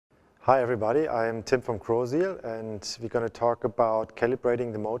Hi everybody, I'm Timm from Chrosziel and we're going to talk about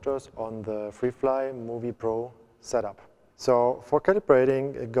calibrating the motors on the Freefly Movi Pro setup. So for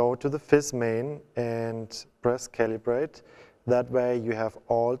calibrating, go to the Fizz main and press Calibrate. That way you have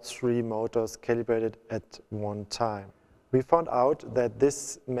all three motors calibrated at one time. We found out that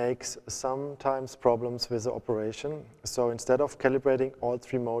this makes sometimes problems with the operation. So instead of calibrating all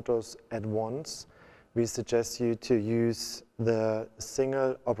three motors at once, we suggest you to use the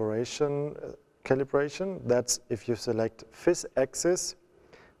single operation calibration. That's if you select Fizz axis,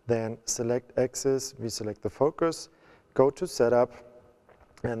 then select axis, we select the focus, go to setup,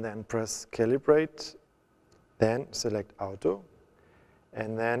 and then press calibrate, then select auto,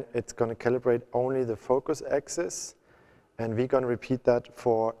 and then it's going to calibrate only the focus axis, and we're going to repeat that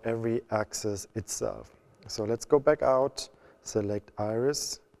for every axis itself. So let's go back out, select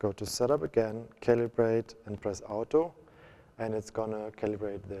iris, go to setup again, calibrate, and press auto, and it's going to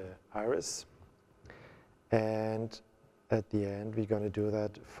calibrate the iris. And at the end, we're going to do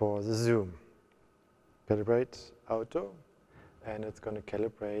that for the zoom. Calibrate, auto, and it's going to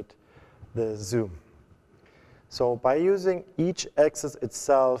calibrate the zoom. So by using each axis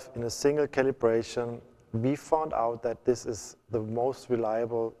itself in a single calibration, we found out that this is the most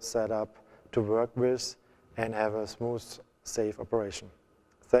reliable setup to work with and have a smooth, safe operation.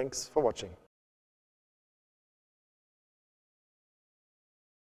 Thanks for watching.